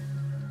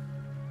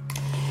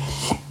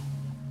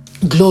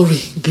 Glory,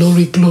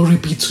 glory, glory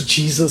be to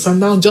Jesus. And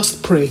now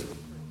just pray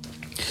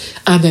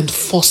and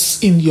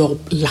enforce in your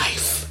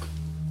life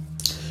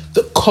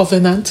the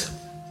covenant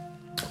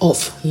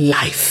of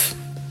life,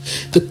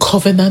 the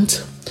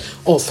covenant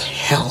of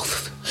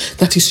health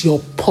that is your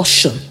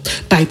portion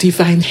by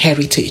divine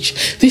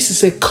heritage. This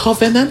is a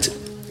covenant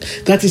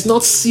that is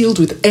not sealed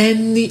with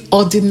any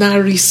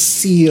ordinary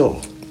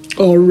seal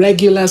or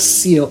regular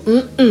seal,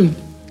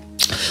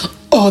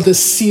 or the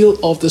seal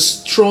of the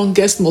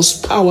strongest,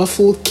 most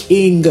powerful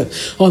king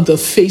on the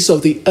face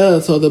of the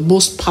earth, or the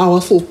most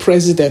powerful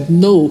president.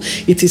 No,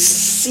 it is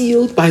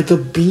sealed by the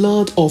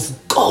blood of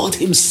God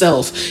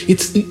himself.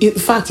 In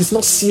fact, it's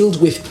not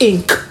sealed with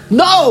ink.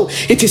 No,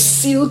 it is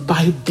sealed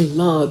by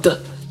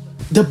blood.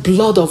 The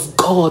blood of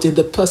God in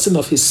the person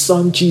of his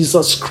son,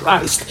 Jesus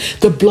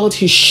Christ. The blood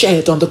he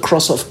shed on the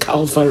cross of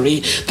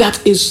Calvary. That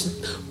is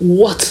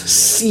what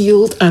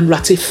sealed and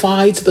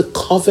ratified the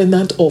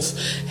covenant of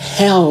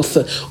health,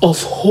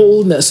 of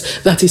wholeness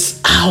that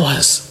is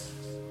ours.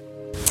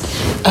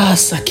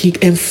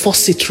 Sakik,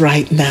 enforce it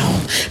right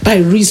now by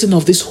reason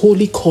of this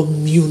holy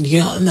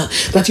communion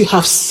that you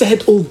have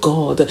said, oh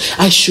God,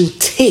 I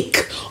should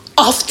take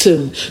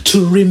often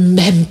to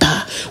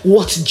remember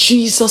what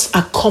Jesus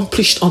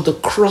accomplished on the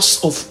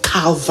cross of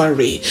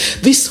Calvary.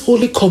 This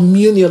Holy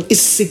Communion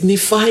is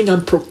signifying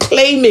and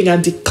proclaiming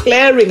and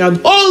declaring and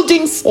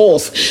holding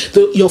forth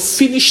your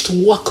finished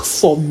work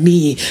for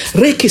me.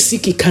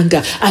 Rekesiki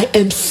Kanga, I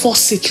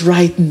enforce it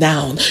right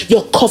now.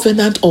 Your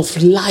covenant of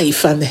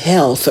life and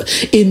health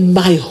in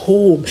my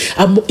home,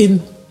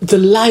 in the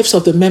lives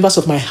of the members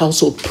of my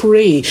household.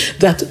 Pray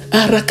that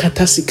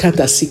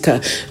Arakatasikanda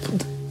Sika,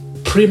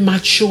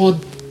 premature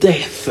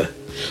death,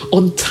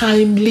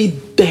 untimely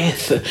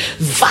death,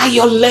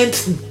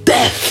 violent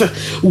death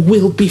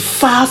will be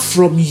far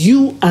from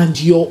you and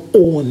your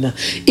own.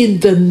 In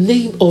the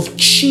name of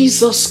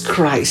Jesus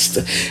Christ.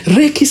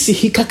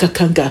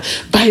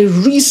 By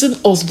reason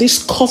of this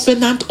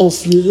covenant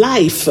of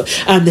life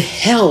and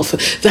health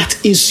that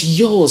is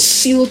yours,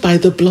 sealed by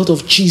the blood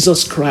of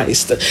Jesus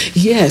Christ.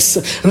 Yes,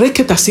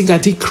 Reketasinga,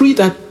 decree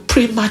that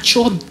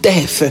premature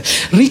death,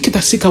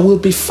 Rikidasika, will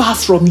be far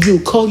from you.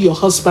 Call your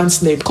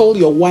husband's name, call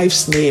your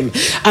wife's name,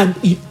 and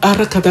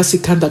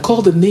Arakadasikanda,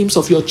 call the names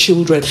of your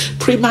children.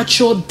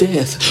 Premature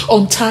death,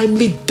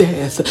 untimely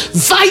death,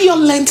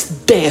 violent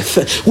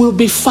death will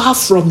be far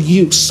from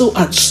you. So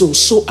and so,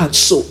 so and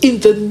so. In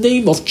the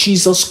name of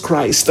Jesus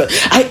Christ,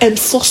 I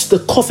enforce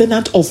the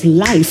covenant of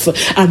life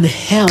and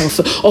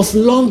health, of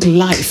long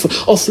life,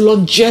 of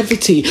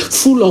longevity,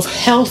 full of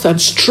health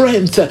and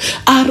strength.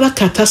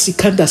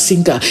 Arakatasikanda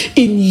Singa,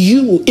 in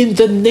you, in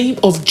the name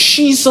of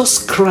Jesus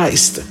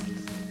Christ.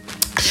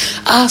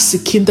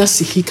 Sikinda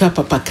Sihika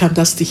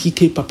Papakanda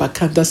Stihike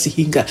Papakanda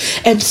Sihinga.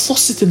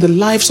 Enforce it in the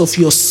lives of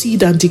your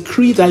seed and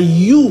decree that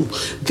you,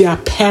 their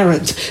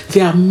parent,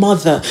 their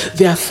mother,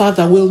 their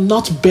father, will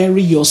not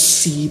bury your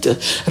seed.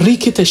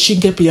 Rikita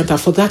Shinge Piyanta,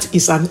 for that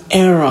is an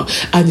error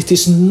and it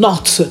is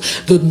not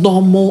the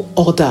normal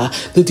order,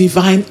 the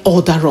divine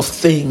order of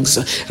things.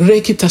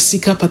 Rekita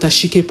Sika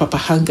Patashike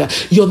Papahanga.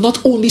 You're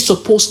not only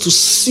supposed to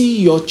see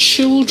your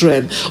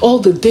children all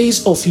the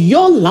days of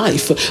your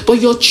life, but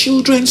your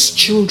children's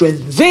children.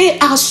 They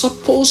are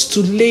supposed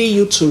to lay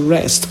you to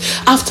rest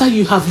after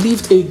you have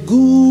lived a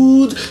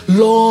good,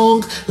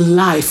 long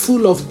life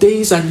full of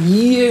days and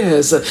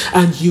years,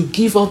 and you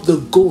give up the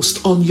ghost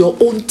on your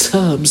own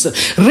terms.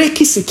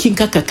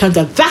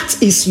 That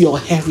is your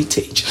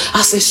heritage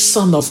as a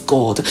son of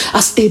God,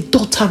 as a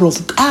daughter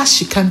of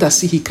Ashikanda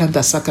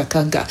Sihikanda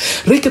Sakakanga.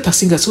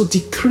 Reketasinga, so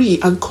decree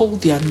and call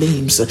their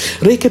names.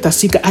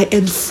 Reketasinga, I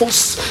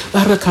enforce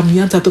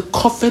the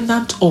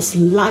covenant of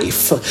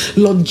life,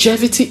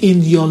 longevity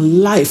in your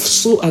life,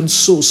 so and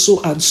so,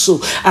 so and so,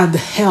 and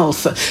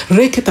health.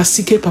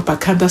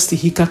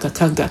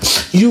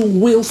 You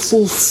will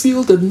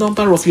fulfill the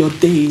number of your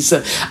days.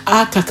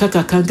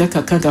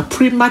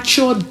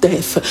 Premature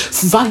death,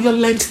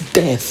 violent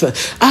death,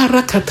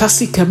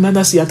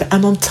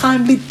 and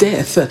untimely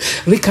death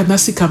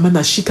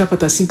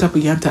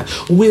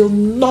will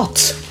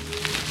not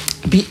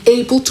be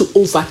able to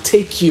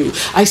overtake you.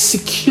 I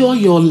secure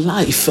your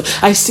life.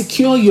 I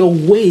secure your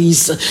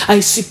ways. I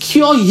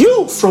secure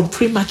you from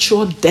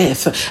premature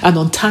death and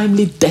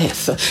untimely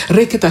death.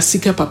 In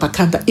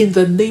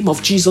the name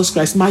of Jesus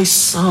Christ, my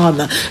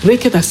son,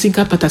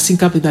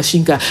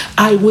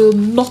 I will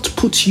not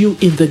put you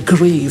in the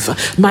grave.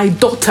 My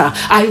daughter,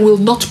 I will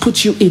not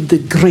put you in the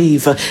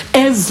grave.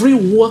 Every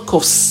work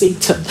of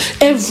Satan,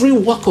 every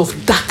work of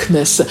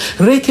darkness, to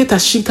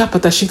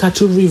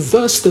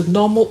reverse the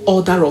normal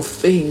order of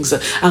things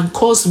and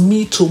cause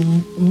me to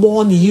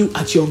mourn you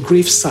at your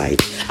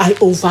graveside, I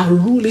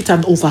overrule it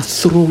and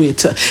overthrow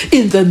it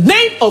in the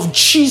name of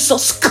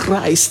Jesus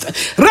Christ.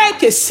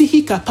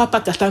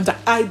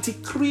 I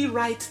decree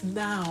right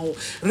now,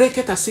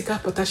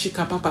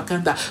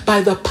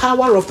 by the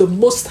power of the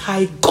Most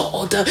High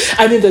God,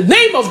 and in the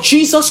name of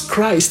Jesus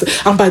Christ,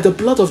 and by the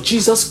blood of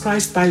Jesus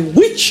Christ, by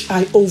which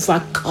I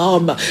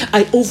overcome,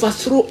 I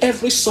overthrow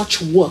every such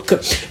work,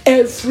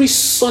 every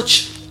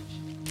such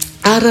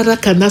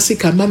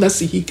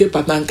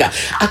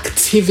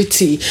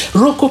activity.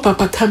 Roko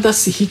papakanda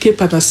sihike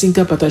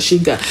panasinga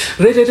patashinga.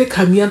 Redere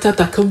kamianta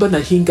takumba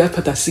nahinga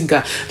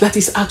patasinga. That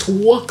is at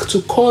work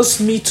to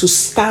cause me to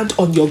stand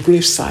on your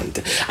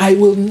graveside. I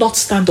will not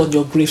stand on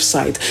your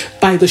graveside.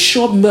 By the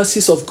sure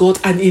mercies of God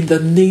and in the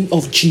name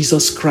of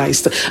Jesus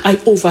Christ, I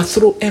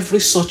overthrow every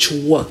such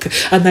work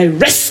and I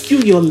rescue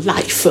your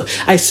life.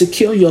 I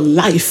secure your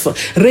life.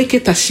 Reke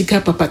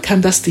tashika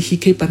papakanda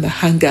stihike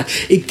panahanga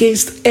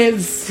against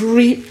every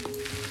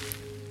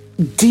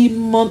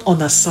demon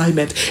on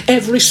assignment,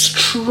 every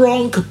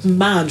strong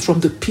man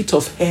from the pit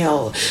of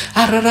hell,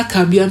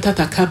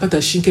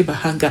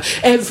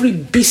 every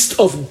beast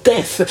of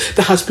death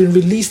that has been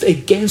released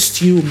against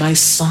you, my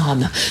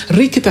son.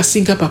 I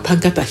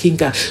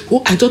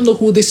don't know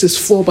who this is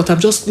for, but I'm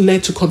just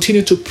led to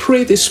continue to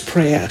pray this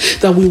prayer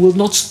that we will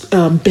not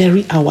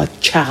bury our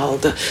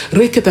child.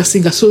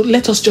 So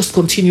let us just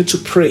continue to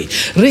pray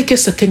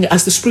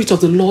as the Spirit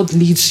of the Lord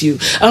leads you.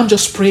 I'm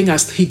just praying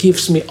as He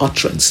gives me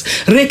utterance.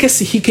 In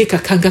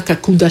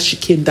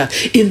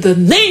the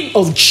name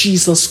of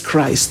Jesus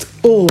Christ.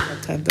 Oh,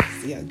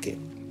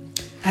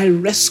 I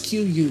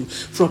rescue you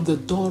from the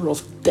door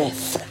of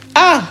death.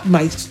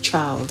 My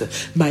child,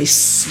 my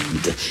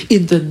seed,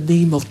 in the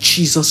name of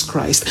Jesus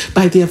Christ,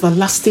 by the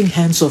everlasting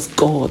hands of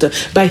God,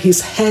 by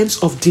His hands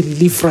of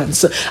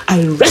deliverance,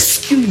 I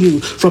rescue you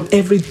from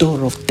every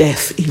door of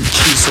death in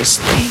Jesus'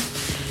 name.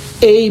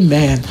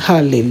 Amen.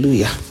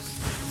 Hallelujah.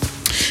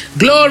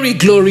 Glory,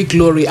 glory,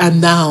 glory. And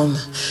now,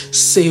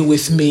 say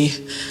with me,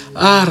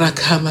 my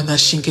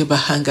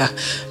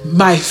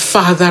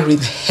Father in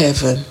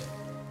heaven,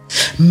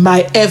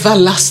 my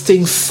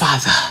everlasting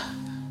Father,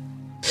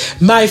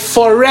 my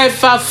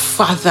forever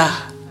Father,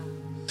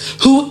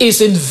 who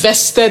is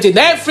invested in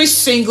every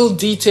single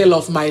detail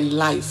of my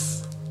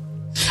life,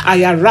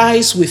 I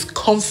arise with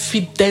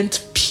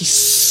confident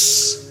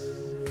peace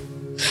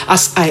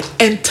as I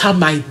enter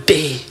my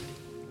day.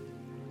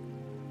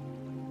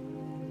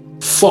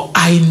 For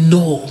I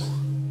know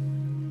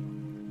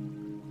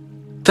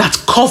that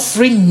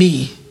covering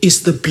me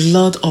is the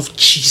blood of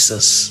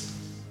Jesus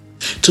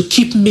to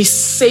keep me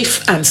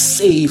safe and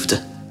saved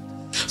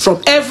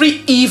from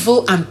every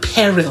evil and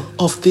peril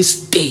of this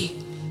day.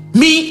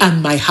 Me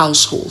and my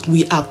household,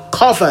 we are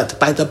covered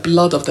by the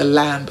blood of the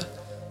Lamb.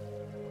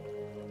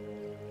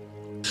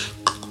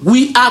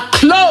 We are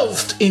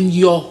clothed in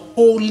your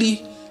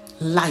holy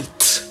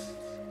light,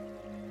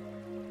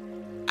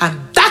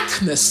 and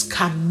darkness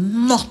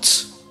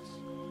cannot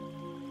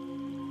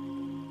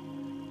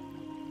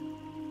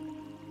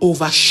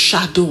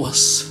overshadow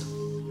us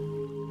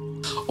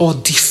or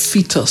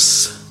defeat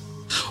us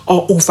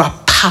or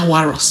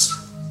overpower us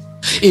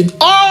in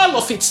all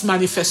of its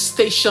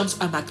manifestations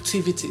and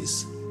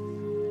activities.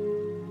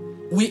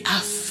 We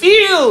are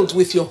filled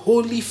with your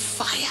holy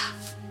fire,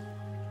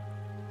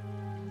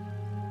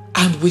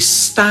 and we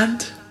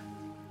stand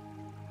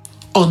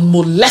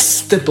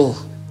unmolestable,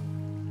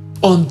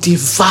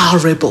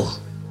 undevourable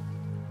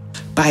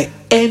by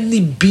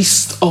any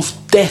beast of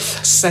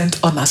death sent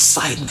on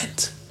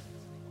assignment.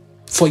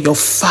 For your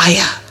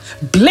fire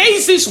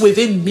blazes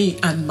within me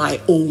and my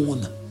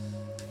own,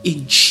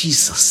 in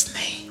Jesus'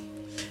 name.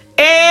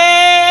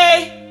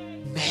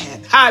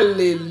 Amen.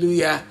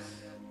 Hallelujah.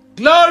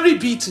 Glory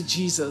be to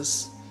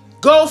Jesus.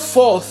 Go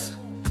forth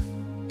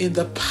in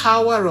the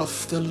power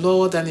of the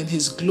Lord and in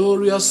His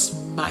glorious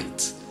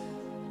might,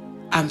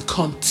 and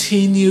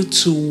continue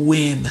to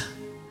win.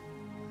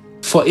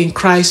 For in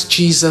Christ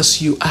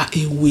Jesus you are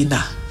a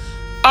winner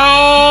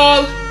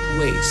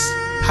always.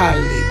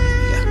 Hallelujah.